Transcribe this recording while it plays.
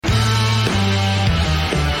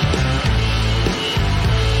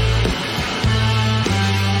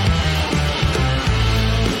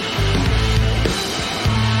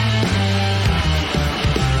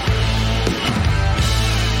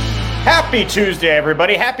Happy Tuesday,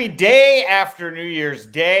 everybody. Happy day after New Year's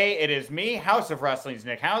Day. It is me, House of Wrestling's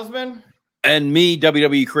Nick Hausman. And me,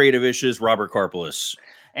 WWE Creative Issues, Robert Karpelis.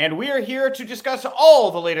 And we are here to discuss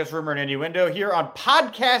all the latest rumor and innuendo here on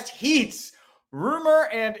Podcast Heats, Rumor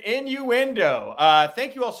and Innuendo.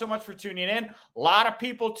 Thank you all so much for tuning in. A lot of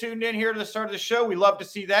people tuned in here to the start of the show. We love to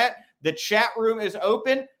see that. The chat room is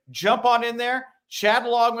open. Jump on in there. Chat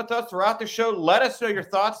along with us throughout the show. Let us know your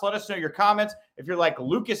thoughts. Let us know your comments. If you're like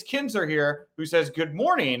Lucas Kinzer here, who says, good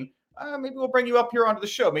morning, maybe we'll bring you up here onto the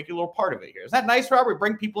show, make you a little part of it here. Is that nice, Robert?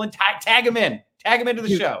 Bring people in, tag them in, tag them into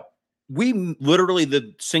the show. We literally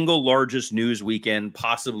the single largest news weekend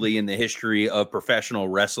possibly in the history of professional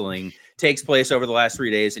wrestling takes place over the last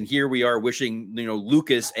 3 days. And here we are wishing,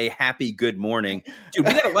 Lucas a happy good morning. Dude,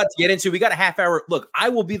 we got a lot to get into. We got a half hour. Look, I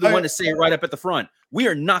will be the one to say it right up at the front. We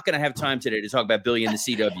are not going to have time today to talk about Billy and the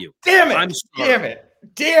CW. Damn it.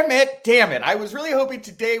 I was really hoping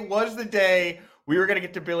today was the day we were going to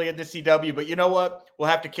get to Billy and the CW, but you know what? We'll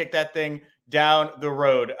have to kick that thing down the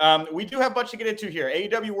road. We do have a bunch to get into here.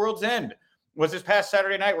 AEW World's End was this past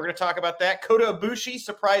Saturday night. We're going to talk about that. Kota Ibushi,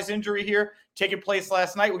 surprise injury here, taking place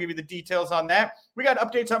last night. We'll give you the details on that. We got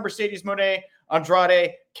updates on Mercedes Moné,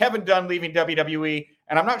 Andrade, Kevin Dunn leaving WWE.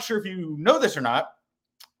 And I'm not sure if you know this or not,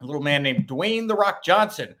 a little man named Dwayne "The Rock"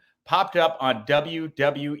 Johnson popped up on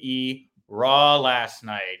WWE Raw last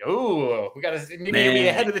night. Ooh, we got to maybe be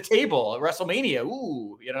ahead of the table at WrestleMania.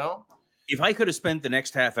 Ooh, If I could have spent the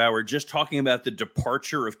next half hour just talking about the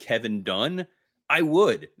departure of Kevin Dunn, I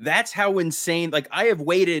would. That's how insane. Like, I have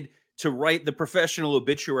waited to write the professional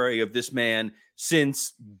obituary of this man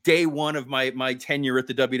since day one of my tenure at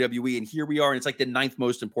the WWE. And here we are. And it's like the 9th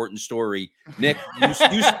most important story. Nick, you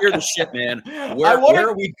scared the shit, man. Where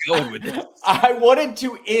are we going with this? I wanted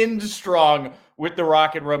to end strong with The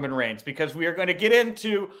Rock and Roman Reigns because we are going to get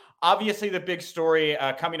into, obviously, the big story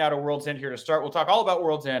coming out of World's End here to start. We'll talk all about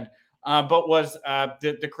World's End. But was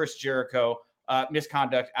the Chris Jericho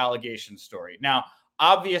misconduct allegation story. Now,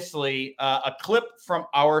 obviously, a clip from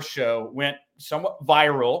our show went somewhat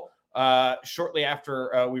viral shortly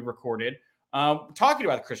after we recorded, talking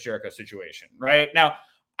about the Chris Jericho situation, right? Now,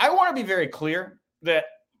 I want to be very clear that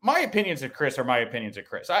my opinions of Chris are my opinions of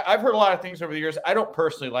Chris. I've heard a lot of things over the years. I don't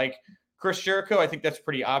personally like Chris Jericho. I think that's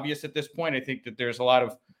pretty obvious at this point. I think that there's a lot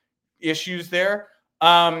of issues there.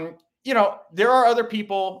 There are other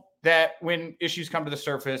people that when issues come to the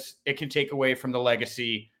surface, it can take away from the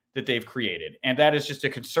legacy that they've created. And that is just a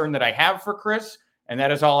concern that I have for Chris. And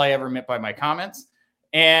that is all I ever meant by my comments.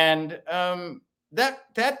 And that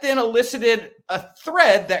then elicited a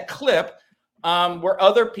thread, that clip, where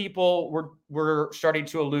other people were starting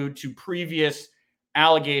to allude to previous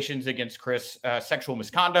allegations against Chris, sexual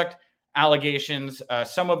misconduct allegations,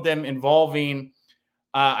 some of them involving,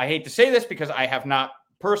 I hate to say this because I have not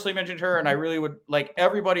personally mentioned her, and I really would like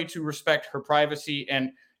everybody to respect her privacy.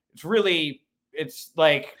 And it's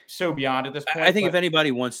like so beyond at this point. I think if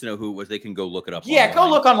anybody wants to know who it was, they can go look it up. Yeah, go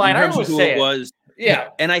look online. I always say it was. Yeah.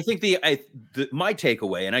 And I think my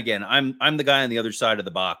takeaway, and again, I'm the guy on the other side of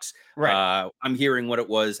the box. Right. I'm hearing what it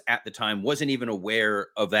was at the time. Wasn't even aware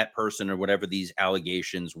of that person or whatever these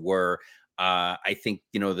allegations were. I think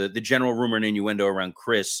the general rumor and innuendo around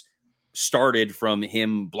Chris started from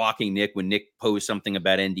him blocking Nick when Nick posed something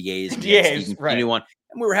about NDAs. Yes, right.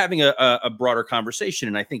 And we were having a broader conversation.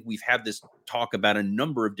 And I think we've had this talk about a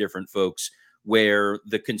number of different folks where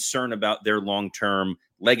the concern about their long-term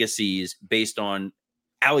legacies based on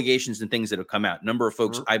allegations and things that have come out. Number of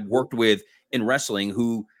folks I've worked with in wrestling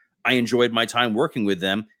who I enjoyed my time working with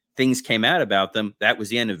them. Things came out about them. That was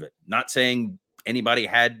the end of it. Not saying anybody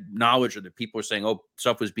had knowledge or that people were saying, oh,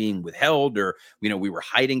 stuff was being withheld or, we were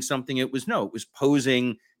hiding something. It was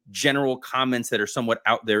posing general comments that are somewhat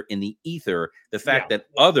out there in the ether. The fact that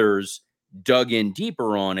others dug in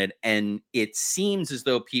deeper on it. And it seems as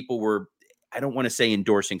though people were, I don't want to say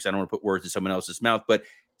endorsing, because I don't want to put words in someone else's mouth, but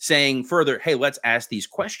saying further, hey, let's ask these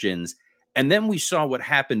questions. And then we saw what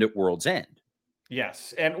happened at World's End.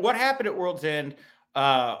 Yes. And what happened at World's End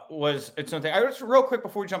was it's something. I just real quick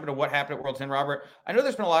before we jump into what happened at World's End, Robert. I know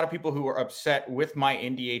there's been a lot of people who were upset with my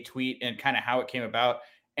NDA tweet and kind of how it came about.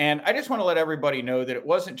 And I just want to let everybody know that it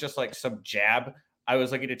wasn't just like some jab I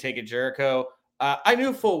was looking to take at Jericho. I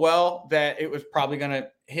knew full well that it was probably going to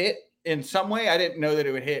hit in some way. I didn't know that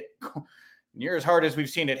it would hit near as hard as we've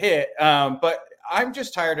seen it hit. But I'm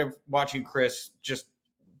just tired of watching Chris just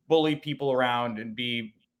bully people around and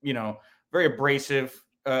be, very abrasive.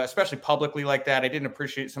 Especially publicly like that. I didn't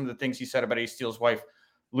appreciate some of the things he said about Ace Steel's wife,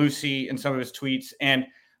 Lucy, in some of his tweets. And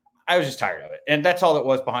I was just tired of it. And that's all that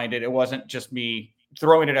was behind it. It wasn't just me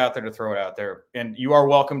throwing it out there to throw it out there. And you are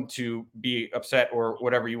welcome to be upset or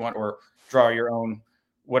whatever you want, or draw your own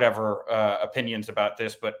whatever opinions about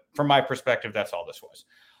this. But from my perspective, that's all this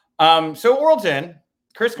was. So World's End,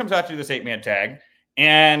 Chris comes out to do this 8-man tag,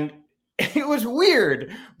 and it was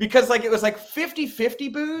weird because like it was like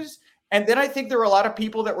 50-50 boos. And then I think there were a lot of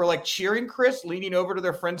people that were like cheering Chris, leaning over to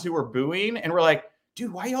their friends who were booing, and were like,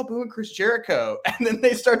 dude, why y'all booing Chris Jericho? And then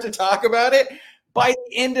they start to talk about it. By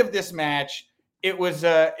the end of this match, it was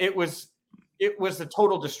a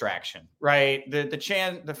total distraction, right? The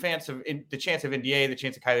chance of NDA, the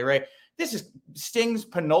chance of Kylie Ray. This is Sting's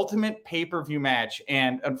penultimate pay-per-view match,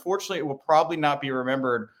 and unfortunately, it will probably not be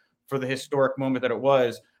remembered for the historic moment that it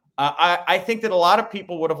was. I think that a lot of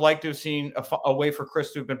people would have liked to have seen a way for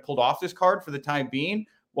Chris to have been pulled off this card for the time being,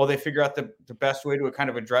 while they figure out the best way to kind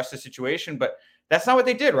of address the situation. But that's not what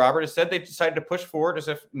they did. Robert has said they decided to push forward as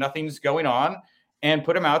if nothing's going on and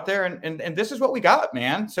put him out there. And this is what we got,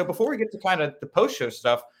 man. So before we get to kind of the post-show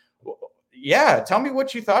stuff, yeah, tell me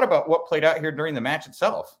what you thought about what played out here during the match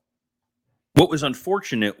itself. What was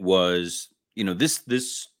unfortunate was,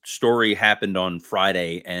 this story happened on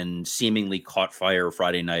Friday and seemingly caught fire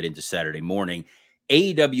Friday night into Saturday morning.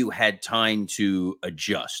 AEW had time to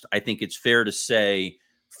adjust. I think it's fair to say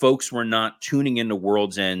folks were not tuning into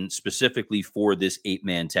World's End specifically for this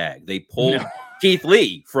 8-man tag. They pulled Keith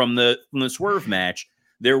Lee from the Swerve match.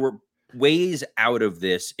 There were ways out of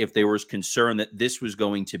this if there was concern that this was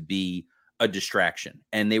going to be a distraction.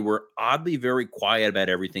 And they were oddly very quiet about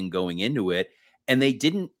everything going into it. And they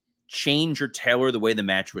didn't change or tailor the way the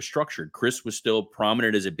match was structured. Chris was still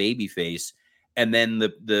prominent as a babyface. And then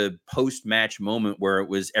the post-match moment where it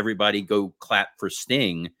was everybody go clap for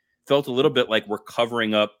Sting felt a little bit like we're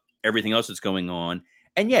covering up everything else that's going on.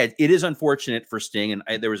 And yeah, it is unfortunate for Sting.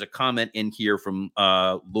 And there was a comment in here from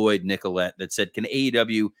Lloyd Nicolette that said, can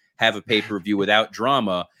AEW have a pay-per-view without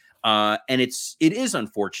drama? And it is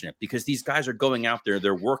unfortunate because these guys are going out there.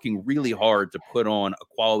 They're working really hard to put on a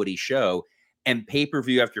quality show, and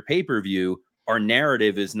pay-per-view after pay-per-view, our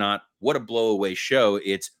narrative is not what a blowaway show.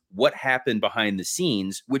 It's what happened behind the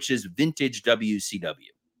scenes, which is vintage WCW.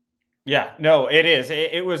 Yeah, no, it is.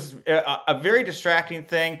 It was a very distracting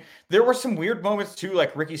thing. There were some weird moments too,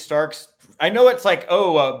 like Ricky Starks. I know it's like,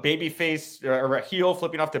 a baby face or a heel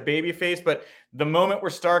flipping off the baby face, but the moment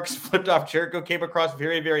where Starks flipped off Jericho came across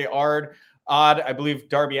very, very odd. I believe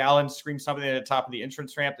Darby Allin screamed something at the top of the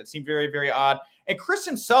entrance ramp that seemed very, very odd. And Chris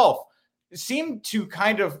himself seemed to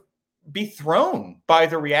kind of be thrown by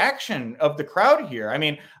the reaction of the crowd here. I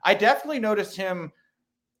mean, I definitely noticed him.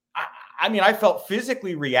 I felt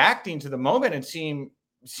physically reacting to the moment and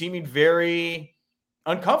seeming very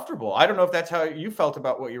uncomfortable. I don't know if that's how you felt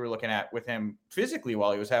about what you were looking at with him physically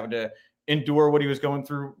while he was having to endure what he was going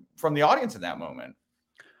through from the audience in that moment.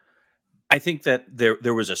 I think that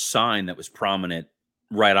there was a sign that was prominent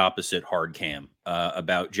right opposite Hard Cam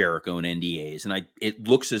about Jericho and NDAs. And it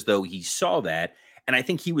looks as though he saw that. And I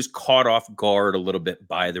think he was caught off guard a little bit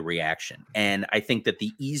by the reaction. And I think that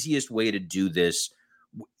the easiest way to do this,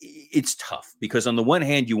 it's tough because on the one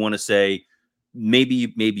hand, you want to say, maybe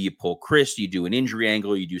you pull Chris, you do an injury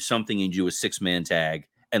angle, you do something, you do a 6-man tag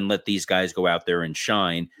and let these guys go out there and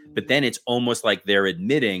shine. But then it's almost like they're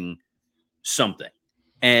admitting something.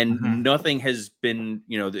 And nothing has been,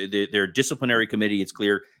 their disciplinary committee, it's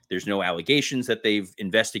clear there's no allegations that they've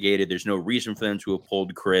investigated. There's no reason for them to have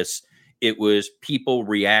pulled Chris. It was people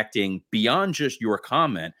reacting beyond just your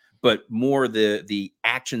comment, but more the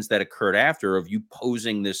actions that occurred after of you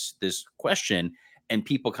posing this question and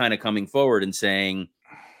people kind of coming forward and saying,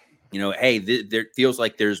 hey, there feels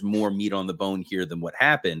like there's more meat on the bone here than what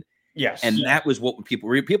happened. Yes. And that was what people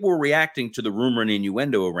were reacting to, the rumor and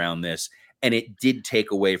innuendo around this. And it did take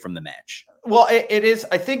away from the match. Well, it is.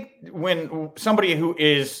 I think when somebody who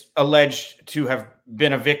is alleged to have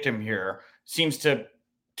been a victim here seems to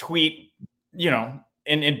tweet, an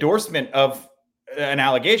endorsement of an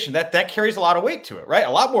allegation, that carries a lot of weight to it, right? A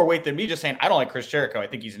lot more weight than me just saying, I don't like Chris Jericho. I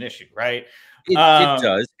think he's an issue, right? It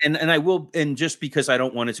does. And I will, and just because I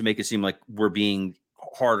don't want it to make it seem like we're being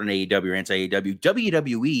hard on AEW or anti-AEW,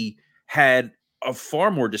 WWE had a far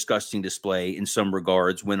more disgusting display in some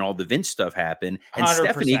regards when all the Vince stuff happened. And 100%.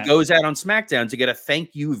 Stephanie goes out on SmackDown to get a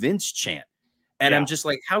thank you Vince chant. And I'm just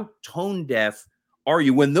like, how tone deaf are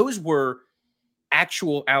you? When those were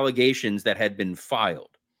actual allegations that had been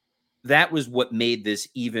filed, that was what made that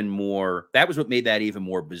even more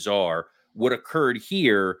bizarre. What occurred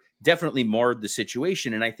here definitely marred the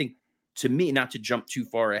situation. And I think, to me, not to jump too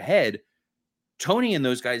far ahead, Tony and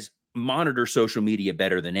those guys monitor social media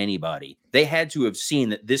better than anybody. They had to have seen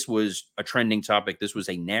that this was a trending topic. This was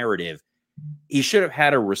a narrative. he should have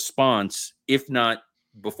had a response, if not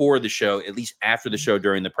before the show, at least after the show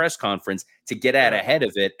during the press conference, to get out ahead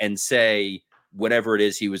of it and say whatever it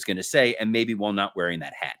is he was going to say, and maybe while not wearing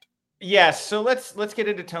that hat. Yes, so let's get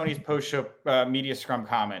into Tony's post-show media scrum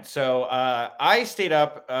comment. So I stayed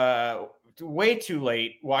up way too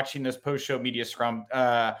late watching this post-show media scrum.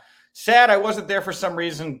 Sad I wasn't there for some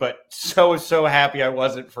reason, but so happy I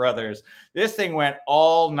wasn't for others. This thing went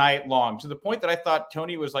all night long, to the point that I thought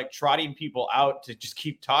Tony was like trotting people out to just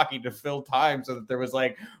keep talking to fill time, so that there was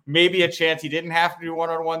like maybe a chance he didn't have to do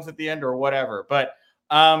one-on-ones at the end or whatever. But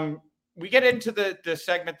we get into the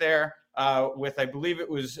segment there with, I believe it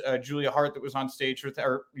was Julia Hart that was on stage with,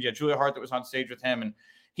 Julia Hart that was on stage with him. And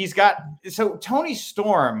so Tony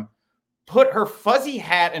Storm put her fuzzy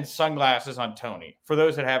hat and sunglasses on Tony. For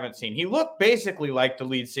those that haven't seen, he looked basically like the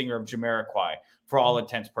lead singer of Jericho for all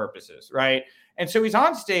intents purposes, right? And so he's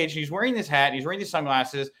on stage, he's wearing this hat, he's wearing these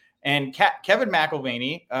sunglasses, and Kevin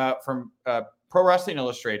McElvaney from Pro Wrestling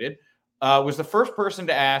Illustrated was the first person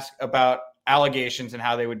to ask about allegations and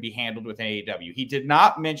how they would be handled with AEW. He did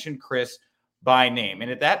not mention Chris by name.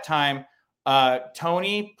 And at that time,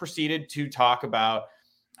 Tony proceeded to talk about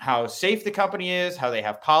how safe the company is, how they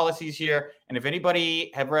have policies here, and if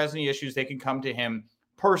anybody ever has any issues, they can come to him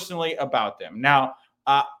personally about them. Now,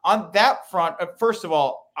 on that front, first of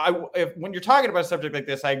all, when you're talking about a subject like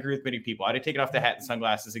this, I agree with many people. I'd have taken off the hat and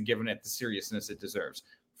sunglasses and given it the seriousness it deserves,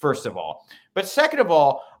 first of all. But second of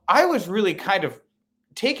all, I was really kind of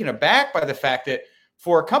taken aback by the fact that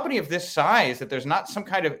for a company of this size, that there's not some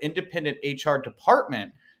kind of independent HR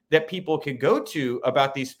department that people can go to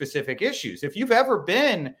about these specific issues. If you've ever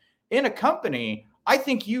been in a company, I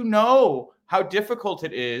think you know how difficult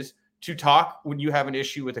it is to talk when you have an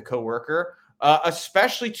issue with a coworker,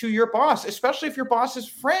 especially to your boss, especially if your boss is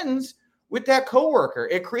friends with that coworker.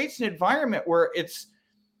 It creates an environment where it's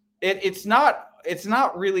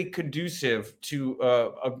not really conducive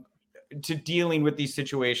to dealing with these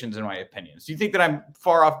situations, in my opinion. Do you think that I'm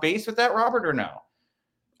far off base with that, Robert, or no?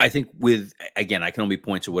 I think again, I can only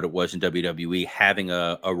point to what it was in WWE, having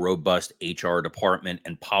a robust HR department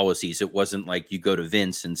and policies. It wasn't like you go to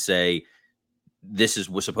Vince and say, this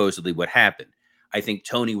was supposedly what happened. I think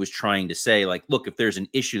Tony was trying to say, like, look, if there's an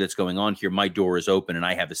issue that's going on here, my door is open and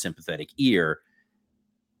I have a sympathetic ear.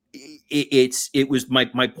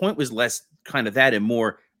 My point was less kind of that and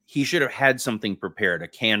more, he should have had something prepared, a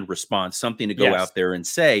canned response, something to go out there and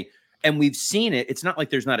say. And we've seen it. It's not like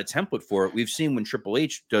there's not a template for it. We've seen when Triple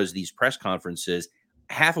H does these press conferences,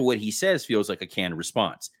 half of what he says feels like a canned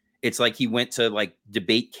response. It's like he went to like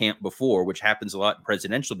debate camp before, which happens a lot in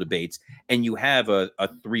presidential debates. And you have a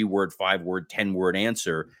 3-word, 5-word, 10-word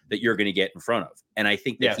answer that you're going to get in front of. And I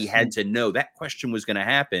think that he had to know that question was going to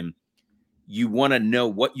happen. You want to know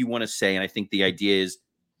what you want to say. And I think the idea is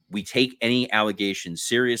we take any allegations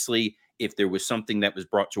seriously. If there was something that was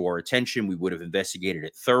brought to our attention, we would have investigated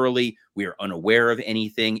it thoroughly. We are unaware of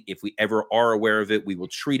anything. If we ever are aware of it, we will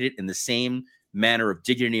treat it in the same manner of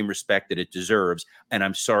dignity and respect that it deserves. And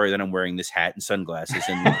I'm sorry that I'm wearing this hat and sunglasses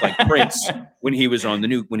and look like Prince when he was on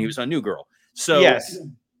New Girl. So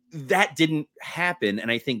that didn't happen.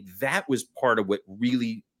 And I think that was part of what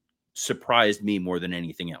really surprised me more than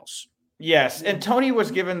anything else. Yes. And Tony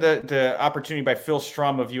was given the opportunity by Phil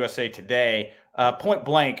Strum of USA Today, point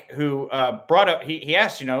blank, who brought up, he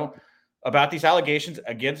asked, about these allegations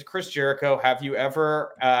against Chris Jericho. Have you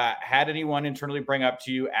ever had anyone internally bring up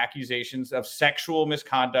to you accusations of sexual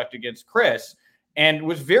misconduct against Chris? And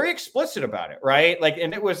was very explicit about it, right? Like,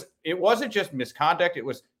 and it wasn't just misconduct, it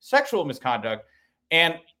was sexual misconduct.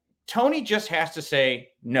 And Tony just has to say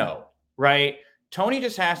no, right? Tony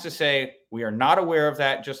just has to say, we are not aware of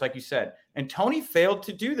that, just like you said. And Tony failed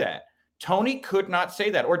to do that. Tony could not say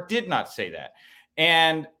that or did not say that.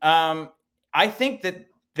 And I think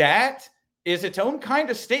that is its own kind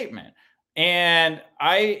of statement. And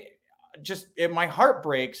my heart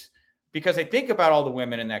breaks because I think about all the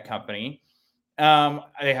women in that company.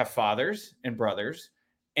 They have fathers and brothers.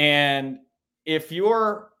 And if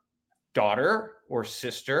your daughter or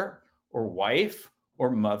sister or wife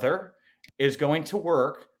or mother is going to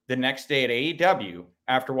work the next day at AEW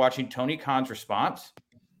after watching Tony Khan's response,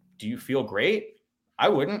 do you feel great? I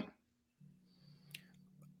wouldn't.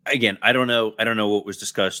 Again, I don't know what was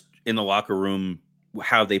discussed in the locker room,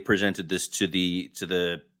 how they presented this to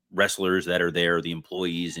the wrestlers that are there, the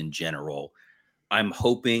employees in general. I'm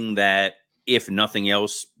hoping that if nothing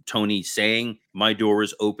else, Tony saying my door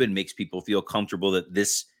is open makes people feel comfortable that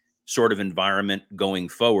this sort of environment going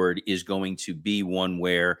forward is going to be one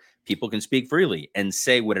where people can speak freely and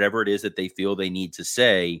say whatever it is that they feel they need to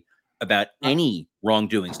say about any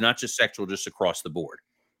wrongdoings, not just sexual, just across the board.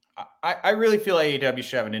 I really feel AEW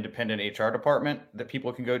should have an independent HR department that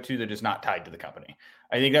people can go to that is not tied to the company.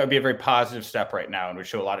 I think that would be a very positive step right now and would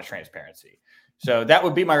show a lot of transparency. So that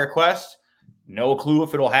would be my request. No clue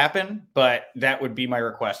if it'll happen, but that would be my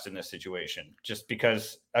request in this situation. Just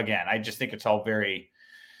because, again, I just think it's all very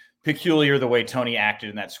peculiar the way Tony acted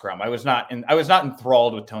in that scrum. I was not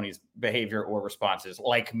enthralled with Tony's behavior or responses,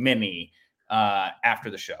 like many after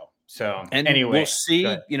the show. So And anyway, we'll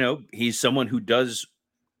see. You know, he's someone who does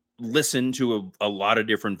listen to a lot of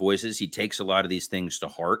different voices. He takes a lot of these things to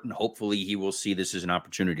heart, and hopefully he will see this as an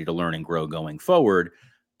opportunity to learn and grow going forward.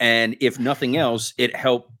 And if nothing else, it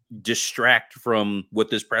helped distract from what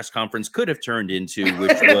this press conference could have turned into,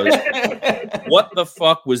 which was what the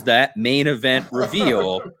fuck was that main event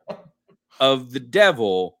reveal of the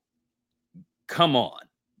devil? Come on.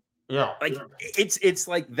 Yeah. Like it's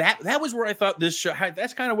like that was where I thought this show,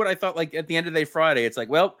 that's kind of what I thought, like at the end of the day Friday. It's like,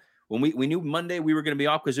 well, when we knew Monday we were going to be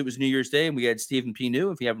off because it was New Year's Day and we had Stephen P. New.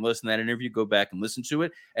 If you haven't listened to that interview, go back and listen to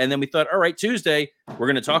it. And then we thought, all right, Tuesday, we're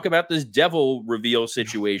going to talk about this devil reveal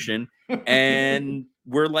situation. And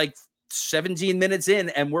we're like 17 minutes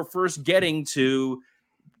in and we're first getting to,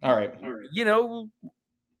 all right, you know,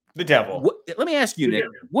 the devil. Let me ask you, Nick,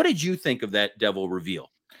 what did you think of that devil reveal?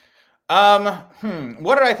 What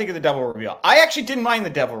did I think of the devil reveal? I actually didn't mind the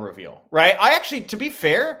devil reveal, right? I actually, to be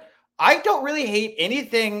fair, I don't really hate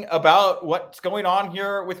anything about what's going on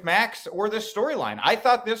here with Max or this storyline. I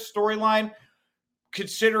thought this storyline,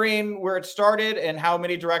 considering where it started and how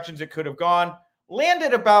many directions it could have gone,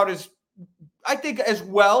 landed about as, I think, as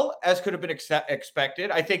well as could have been expected.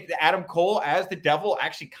 I think that Adam Cole as the devil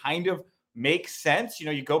actually kind of makes sense. You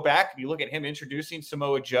know, you go back and you look at him introducing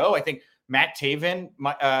Samoa Joe. I think Matt Taven,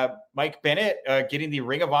 Mike Bennett getting the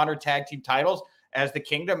Ring of Honor tag team titles as the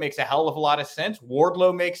Kingdom makes a hell of a lot of sense.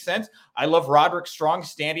 Wardlow makes sense. I love Roderick Strong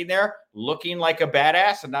standing there looking like a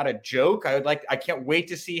badass and not a joke. I can't wait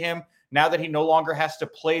to see him now that he no longer has to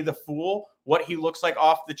play the fool, what he looks like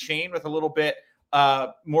off the chain with a little bit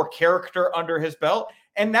more character under his belt.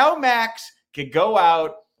 And now Max can go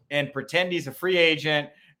out and pretend he's a free agent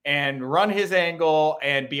and run his angle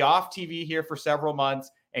and be off TV here for several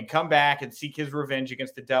months and come back and seek his revenge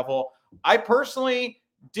against the devil. I personally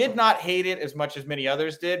did not hate it as much as many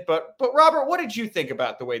others did. But Robert, what did you think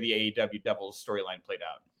about the way the AEW Devils storyline played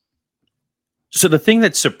out? So the thing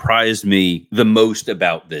that surprised me the most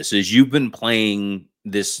about this is you've been playing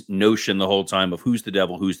this notion the whole time of who's the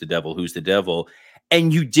devil, who's the devil, who's the devil,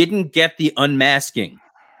 and you didn't get the unmasking.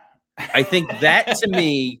 I think that to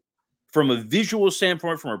me, from a visual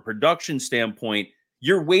standpoint, from a production standpoint,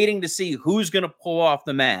 you're waiting to see who's going to pull off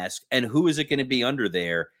the mask and who is it going to be under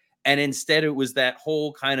there. And instead, it was that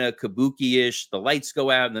whole kind of kabuki-ish, the lights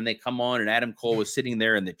go out and then they come on and Adam Cole was sitting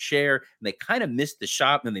there in the chair and they kind of missed the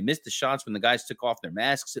shot. And they missed the shots when the guys took off their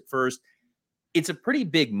masks at first. It's a pretty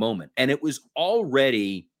big moment. And it was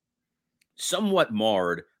already somewhat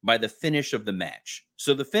marred by the finish of the match.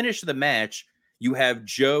 So the finish of the match, you have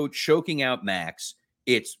Joe choking out Max.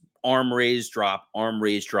 It's arm raise, drop, arm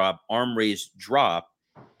raise, drop, arm raise, drop.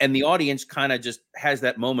 And the audience kind of just has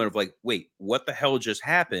that moment of like, wait, what the hell just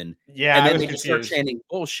happened? Yeah, and then they just start chanting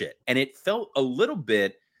bullshit. And it felt a little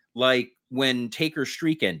bit like when Taker's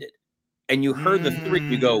streak ended and you heard the three,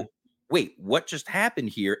 you go, wait, what just happened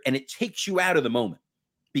here? And it takes you out of the moment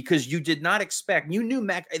because you did not expect, you knew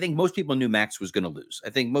Max. I think most people knew Max was going to lose. I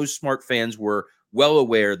think most smart fans were well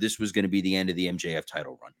aware this was going to be the end of the MJF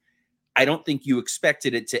title run. I don't think you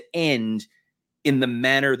expected it to end in the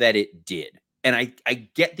manner that it did. And I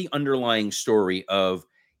get the underlying story of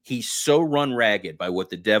he's so run ragged by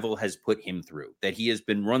what the devil has put him through, that he has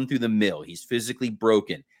been run through the mill. He's physically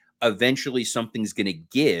broken. Eventually something's going to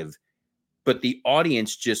give. But the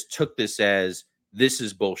audience just took this as, this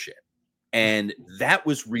is bullshit. And that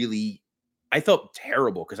was really, I felt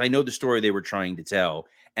terrible because I know the story they were trying to tell.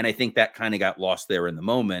 And I think that kind of got lost there in the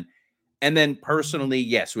moment. And then personally,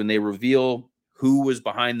 yes, when they reveal who was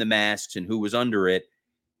behind the masks and who was under it,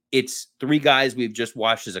 it's three guys we've just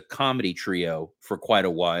watched as a comedy trio for quite a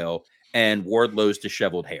while, and Wardlow's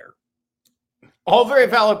disheveled hair. All very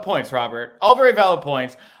valid points, Robert. All very valid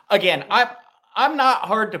points. Again, I'm not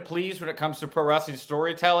hard to please when it comes to pro wrestling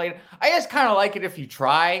storytelling. I just kind of like it if you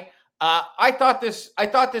try. I thought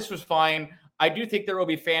this was fine. I do think there will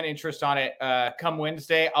be fan interest on it come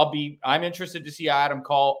Wednesday. I'm interested to see how Adam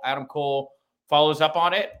Cole follows up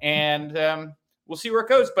on it, and we'll see where it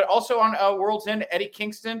goes. But also on World's End, Eddie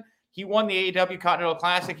Kingston, he won the AEW Continental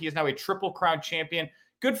Classic. He is now a Triple Crown champion.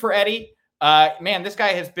 Good for Eddie. Man, this guy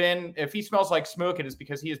has been, if he smells like smoke, it is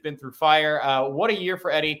because he has been through fire. What a year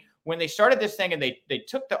for Eddie. When they started this thing and they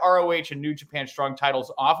took the ROH and New Japan Strong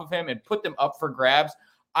titles off of him and put them up for grabs,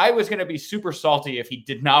 I was going to be super salty if he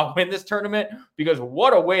did not win this tournament, because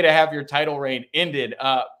what a way to have your title reign ended.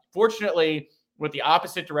 Fortunately, with the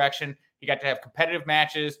opposite direction, he got to have competitive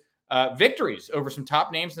matches, victories over some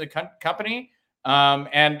top names in the company,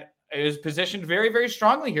 and is positioned very, very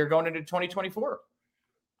strongly here going into 2024.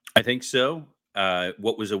 I think so.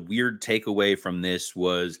 What was a weird takeaway from this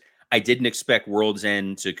was I didn't expect World's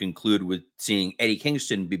End to conclude with seeing Eddie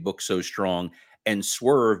Kingston be booked so strong and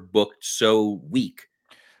Swerve booked so weak,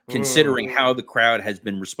 considering how the crowd has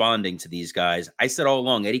been responding to these guys. I said all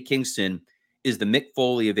along, Eddie Kingston is the Mick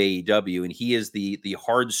Foley of AEW, and he is the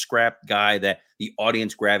hard scrap guy that the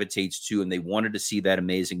audience gravitates to, and they wanted to see that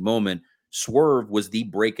amazing moment. Swerve was the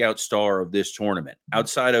breakout star of this tournament,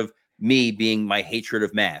 outside of me being my hatred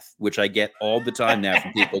of math, which I get all the time now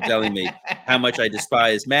from people telling me how much I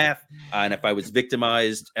despise math, and if I was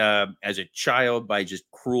victimized as a child by just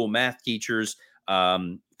cruel math teachers.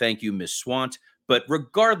 Thank you, Miss Swant. But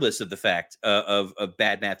regardless of the fact of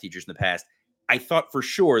bad math teachers in the past, I thought for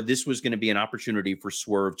sure this was going to be an opportunity for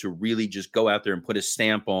Swerve to really just go out there and put a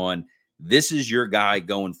stamp on, this is your guy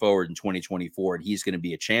going forward in 2024, and he's going to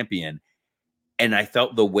be a champion. And I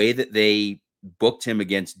felt the way that they booked him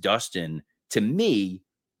against Dustin, to me,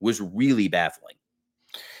 was really baffling.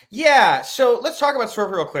 Yeah, so let's talk about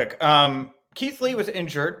Swerve real quick. Keith Lee was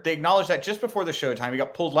injured. They acknowledged that just before the showtime. He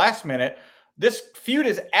got pulled last minute. This feud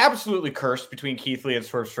is absolutely cursed between Keith Lee and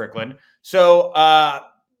Swerve Strickland. So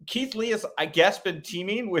Keith Lee has, I guess, been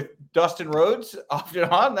teaming with Dustin Rhodes off and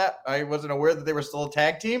on. That I wasn't aware that they were still a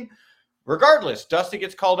tag team. Regardless, Dustin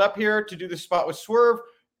gets called up here to do the spot with Swerve.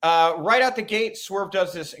 Right out the gate, Swerve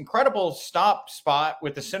does this incredible stop spot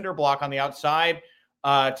with the cinder block on the outside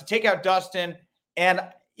to take out Dustin. And,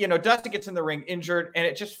 you know, Dustin gets in the ring injured, and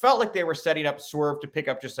it just felt like they were setting up Swerve to pick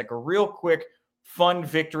up just like a real quick, fun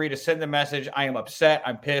victory to send the message, I am upset,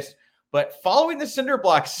 I'm pissed. But following the cinder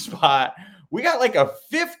block spot, we got like a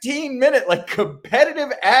 15-minute like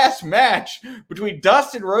competitive ass match between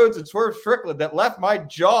Dustin Rhodes and Swerve Strickland that left my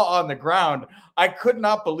jaw on the ground. I could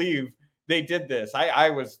not believe they did this. I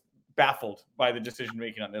was baffled by the decision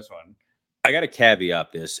making on this one. I got to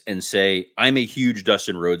caveat this and say I'm a huge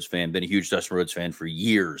Dustin Rhodes fan, been a huge Dustin Rhodes fan for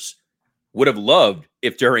years. Would have loved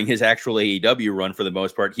if during his actual AEW run, for the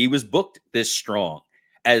most part, he was booked this strong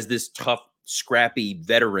as this tough, scrappy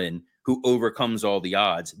veteran who overcomes all the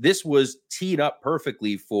odds. This was teed up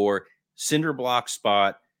perfectly for cinder block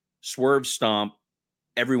spot, Swerve stomp.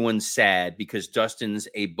 Everyone's sad because Dustin's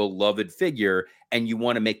a beloved figure and you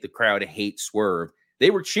want to make the crowd hate Swerve. They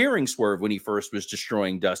were cheering Swerve when he first was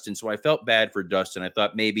destroying Dustin, so I felt bad for Dustin. I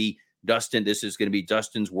thought maybe Dustin, this is going to be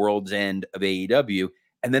Dustin's World's End of AEW.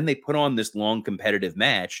 And then they put on this long competitive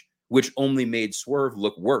match, which only made Swerve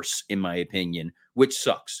look worse, in my opinion, which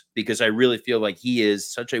sucks because I really feel like he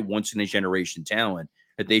is such a once-in-a-generation talent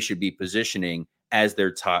that they should be positioning as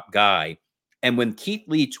their top guy. And when Keith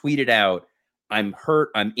Lee tweeted out, I'm hurt,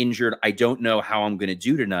 I'm injured, I don't know how I'm going to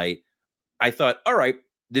do tonight, I thought, all right,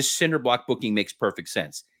 this cinder block booking makes perfect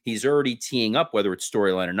sense. He's already teeing up, whether it's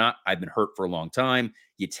storyline or not. I've been hurt for a long time.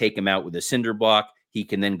 You take him out with a cinder block. He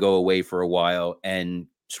can then go away for a while and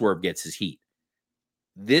Swerve gets his heat.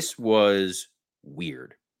 This was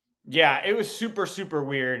weird. Yeah, it was super, super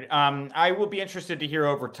weird. I will be interested to hear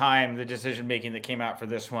over time the decision-making that came out for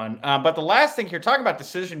this one. But the last thing here, talking about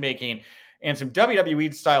decision-making and some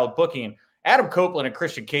WWE-style booking, Adam Copeland and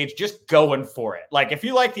Christian Cage just going for it. Like, if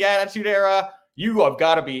you like the Attitude Era, you have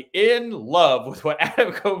got to be in love with what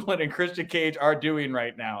Adam Copeland and Christian Cage are doing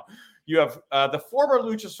right now. You have the former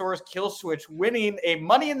Luchasaurus Killswitch winning a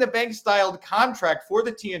Money in the Bank styled contract for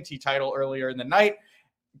the TNT title earlier in the night.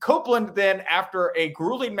 Copeland then, after a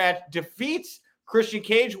grueling match, defeats Christian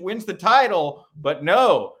Cage, wins the title. But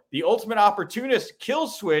no, the ultimate opportunist,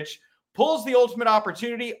 Killswitch, pulls the ultimate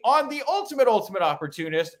opportunity on the ultimate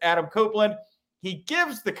opportunist, Adam Copeland. He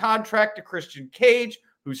gives the contract to Christian Cage,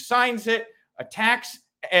 who signs it, attacks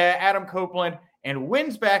Adam Copeland, and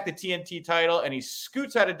wins back the TNT title, and he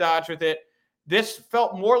scoots out of Dodge with it. This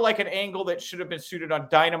felt more like an angle that should have been suited on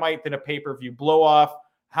Dynamite than a pay-per-view blow-off.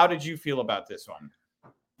 How did you feel about this one?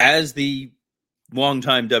 As the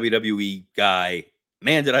longtime WWE guy,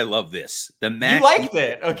 man, did I love this. The match. You liked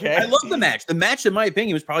it. Okay. I love the match. The match, in my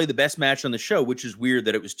opinion, was probably the best match on the show, which is weird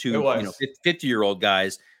that it was two 50-year-old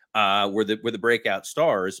guys were the breakout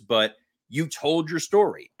stars. But you told your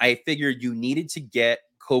story. I figured you needed to get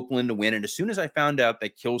Copeland to win. And as soon as I found out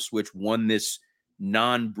that Killswitch won this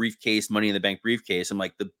non-briefcase Money in the Bank briefcase, I'm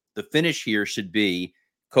like, the finish here should be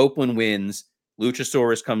Copeland wins,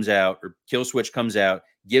 Luchasaurus comes out, or Killswitch comes out,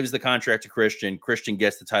 gives the contract to Christian, Christian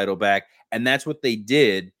gets the title back, and that's what they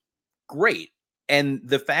did. Great. And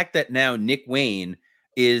the fact that now Nick Wayne,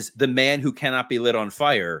 is the man who cannot be lit on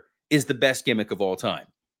fire is the best gimmick of all time.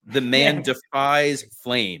 The man defies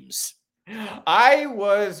flames. I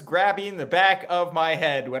was grabbing the back of my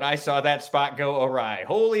head when I saw that spot go awry.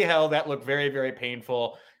 Holy hell, that looked very, very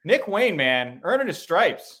painful. Nick Wayne, man, earning his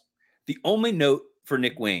stripes. The only note for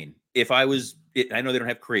Nick Wayne, I know they don't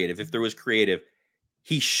have creative. If there was creative,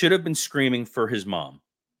 he should have been screaming for his mom.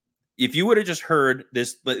 If you would have just heard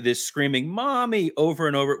this screaming "mommy" over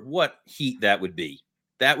and over, what heat that would be.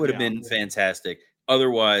 That would have been fantastic.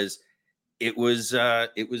 Otherwise, it was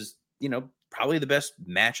probably the best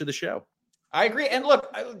match of the show. I agree. And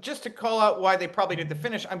look, just to call out why they probably did the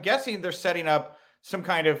finish, I'm guessing they're setting up some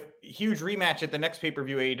kind of huge rematch at the next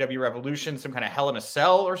pay-per-view AEW Revolution, some kind of Hell in a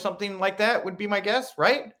Cell or something like that would be my guess,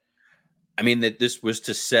 right? I mean, that this was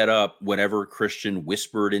to set up whatever Christian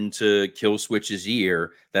whispered into Killswitch's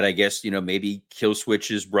ear that I guess, maybe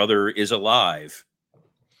Killswitch's brother is alive.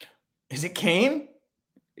 Is it Kane?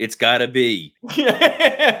 It's got to be.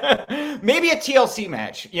 Maybe a TLC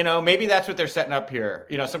match. Maybe that's what they're setting up here.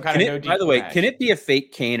 Some kind of By the way, match. Can it be a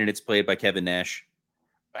fake Kane and it's played by Kevin Nash?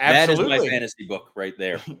 Absolutely. That is my fantasy book right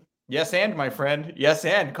there. Yes, and my friend. Yes,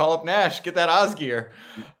 and call up Nash. Get that Oz gear.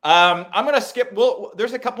 I'm going to skip.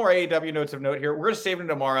 There's a couple more AEW notes of note here. We're going to save them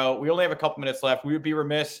tomorrow. We only have a couple minutes left. We would be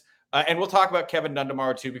remiss. And we'll talk about Kevin Dunn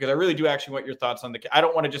tomorrow, too, because I really do actually want your thoughts on I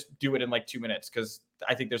don't want to just do it in like 2 minutes because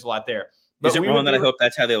I think there's a lot there. But is it wrong that I hope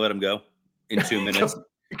that's how they let him go in 2 minutes?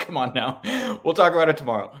 Come on now. We'll talk about it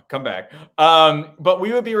tomorrow. Come back. But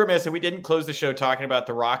we would be remiss if we didn't close the show talking about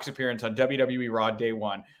The Rock's appearance on WWE Raw Day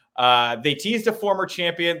 1. They teased a former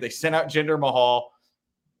champion. They sent out Jinder Mahal.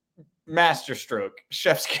 Masterstroke.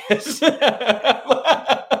 Chef's kiss.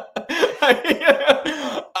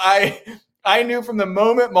 I knew from the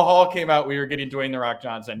moment Mahal came out, we were getting Dwayne The Rock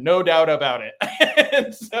Johnson. No doubt about it.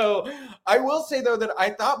 And so I will say, though, that I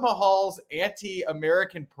thought Mahal's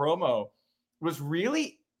anti-American promo was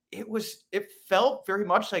really, it felt very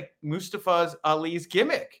much like Mustafa Ali's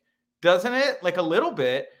gimmick, doesn't it? Like a little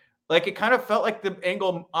bit. Like it kind of felt like the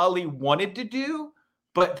angle Ali wanted to do,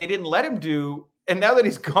 but they didn't let him do. And now that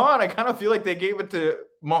he's gone, I kind of feel like they gave it to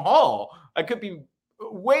Mahal. I could be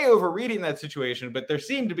way overreading that situation, but there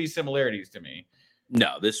seemed to be similarities to me.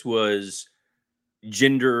 No, this was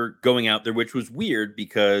Jinder going out there, which was weird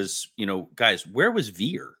because, guys, where was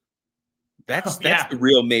Veer? That's the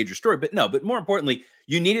real major story. But more importantly,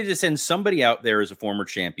 you needed to send somebody out there as a former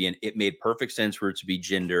champion. It made perfect sense for it to be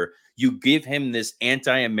Jinder. You give him this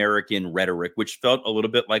anti-American rhetoric, which felt a little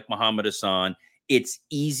bit like Muhammad Hassan. It's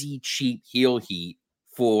easy, cheap heel heat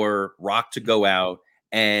for Rock to go out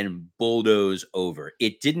and bulldoze over.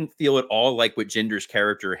 It didn't feel at all like what Jinder's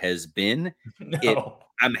character has been. No.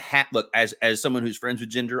 I'm happy. Look, as someone who's friends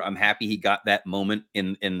with Jinder, I'm happy he got that moment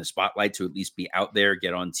in the spotlight to at least be out there,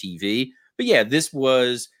 get on TV. But yeah, this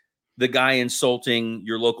was the guy insulting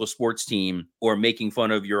your local sports team or making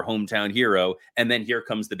fun of your hometown hero. And then here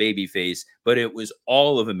comes the baby face. But it was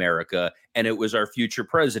all of America. And it was our future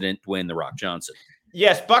president, Dwayne The Rock Johnson.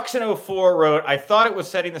 Yes, Buxton04 wrote, I thought it was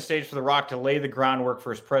setting the stage for The Rock to lay the groundwork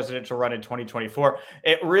for his presidential run in 2024.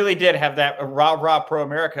 It really did have that rah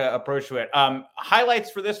pro-America approach to it. Highlights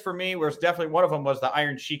for this for me was definitely one of them was the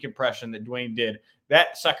Iron Sheik impression that Dwayne did.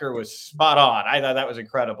 That sucker was spot on. I thought that was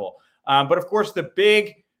incredible. But of course, the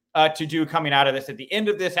big to-do coming out of this, at the end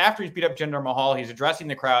of this, after he's beat up Jinder Mahal, he's addressing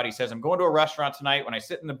the crowd. He says, I'm going to a restaurant tonight. When I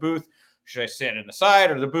sit in the booth, should I sit in the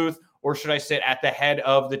side or the booth? Or should I sit at the head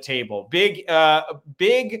of the table? Big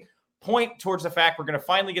point towards the fact we're going to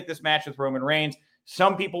finally get this match with Roman Reigns.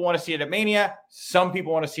 Some people want to see it at Mania. Some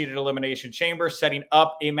people want to see it at Elimination Chamber, setting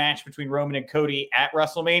up a match between Roman and Cody at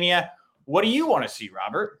WrestleMania. What do you want to see,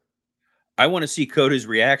 Robert? I want to see Cody's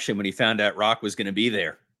reaction when he found out Rock was going to be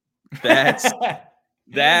there. That's where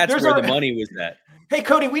the money was at. Hey,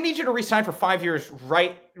 Cody, we need you to resign for 5 years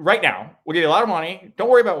right now. We'll give you a lot of money. Don't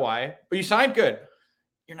worry about why. But you signed good.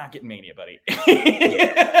 You're not getting Mania, buddy.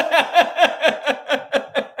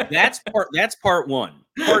 That's part one.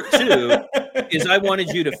 Part two is I wanted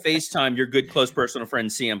you to FaceTime your good, close personal friend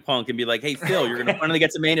CM Punk and be like, hey, Phil, you're going to finally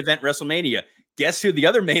get to main event WrestleMania. Guess who the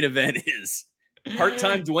other main event is?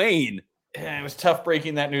 Part-time Dwayne. It was tough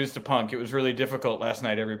breaking that news to Punk. It was really difficult last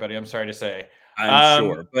night, everybody. I'm sorry to say. I'm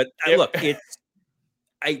sure. But look,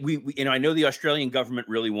 I know the Australian government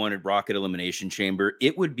really wanted Rock at Elimination Chamber.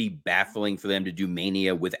 It would be baffling for them to do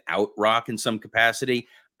Mania without Rock in some capacity.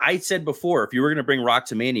 I said before, if you were going to bring Rock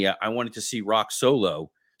to Mania, I wanted to see Rock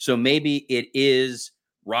solo. So maybe it is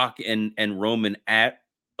Rock and Roman at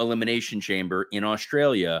Elimination Chamber in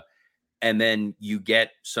Australia. And then you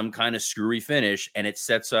get some kind of screwy finish and it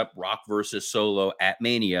sets up Rock versus Solo at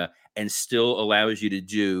Mania and still allows you to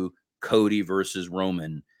do Cody versus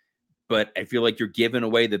Roman, but I feel like you're giving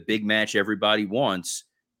away the big match everybody wants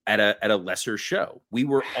at a lesser show. We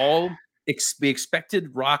were all we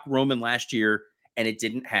expected Rock Roman last year, and it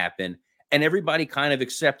didn't happen. And everybody kind of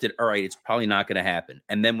accepted, all right, it's probably not going to happen.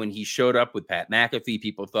 And then when he showed up with Pat McAfee,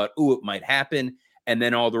 people thought, oh, it might happen. And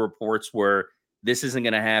then all the reports were, this isn't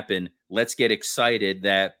going to happen. Let's get excited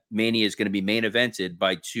that Mania is going to be main evented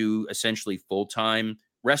by two essentially full-time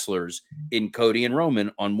wrestlers in Cody and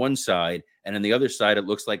Roman on one side. And on the other side, it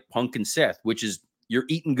looks like Punk and Seth, which is, you're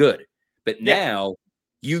eating good. But now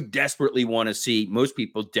you desperately want to see, most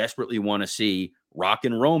people desperately want to see Rock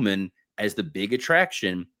and Roman as the big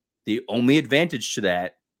attraction. The only advantage to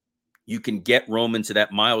that, you can get Roman to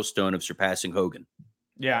that milestone of surpassing Hogan.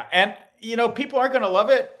 Yeah. And, people aren't going to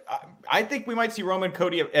love it. I think we might see Roman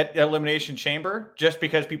Cody at Elimination Chamber just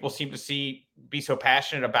because people seem to be so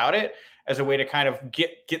passionate about it as a way to kind of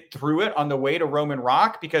get through it on the way to Roman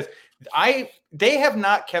Rock, because they have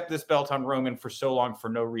not kept this belt on Roman for so long for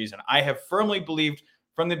no reason. I have firmly believed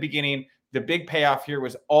from the beginning, the big payoff here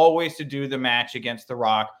was always to do the match against The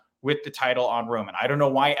Rock with the title on Roman. I don't know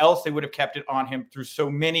why else they would have kept it on him through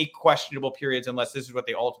so many questionable periods, unless this is what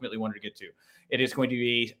they ultimately wanted to get to. It is going to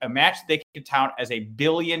be a match they can tout as a $1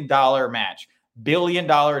 billion match, $1 billion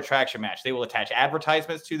attraction match. They will attach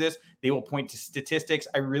advertisements to this. They will point to statistics.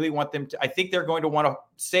 I really want them to, I think they're going to want to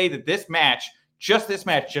say that this match, just this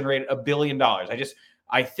match, generated $1 billion.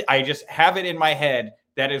 I just have it in my head.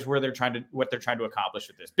 That is where what they're trying to accomplish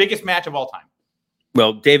with this biggest match of all time.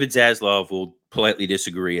 Well, David Zaslav will politely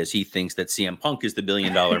disagree, as he thinks that CM Punk is the $1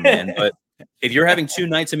 billion man. But if you're having two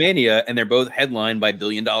nights of Mania and they're both headlined by $1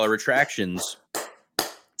 billion attractions,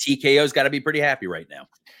 TKO's got to be pretty happy right now.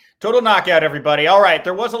 Total knockout, everybody. All right.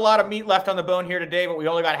 There was a lot of meat left on the bone here today, but we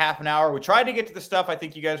only got half an hour. We tried to get to the stuff I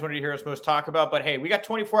think you guys wanted to hear us most talk about, but hey, we got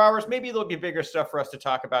 24 hours. Maybe there'll be bigger stuff for us to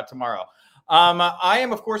talk about tomorrow. I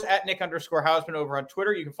am, of course, at Nick_Hausman over on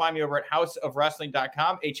Twitter. You can find me over at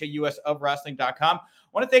houseofwrestling.com, HAUS of wrestling.com. I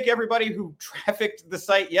want to thank everybody who trafficked the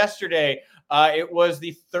site yesterday. It was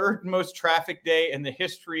the third most trafficked day in the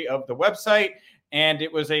history of the website, and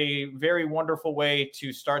it was a very wonderful way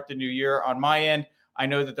to start the new year on my end. I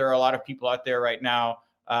know that there are a lot of people out there right now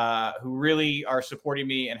who really are supporting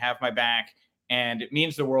me and have my back, and it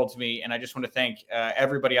means the world to me. And I just want to thank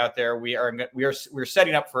everybody out there. We're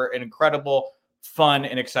setting up for an incredible, fun,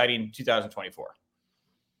 and exciting 2024.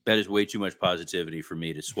 That is way too much positivity for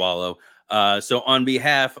me to swallow. So on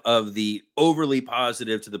behalf of the overly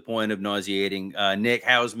positive to the point of nauseating Nick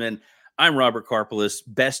Hausman, I'm Robert Karpelis.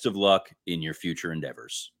 Best of luck in your future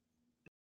endeavors.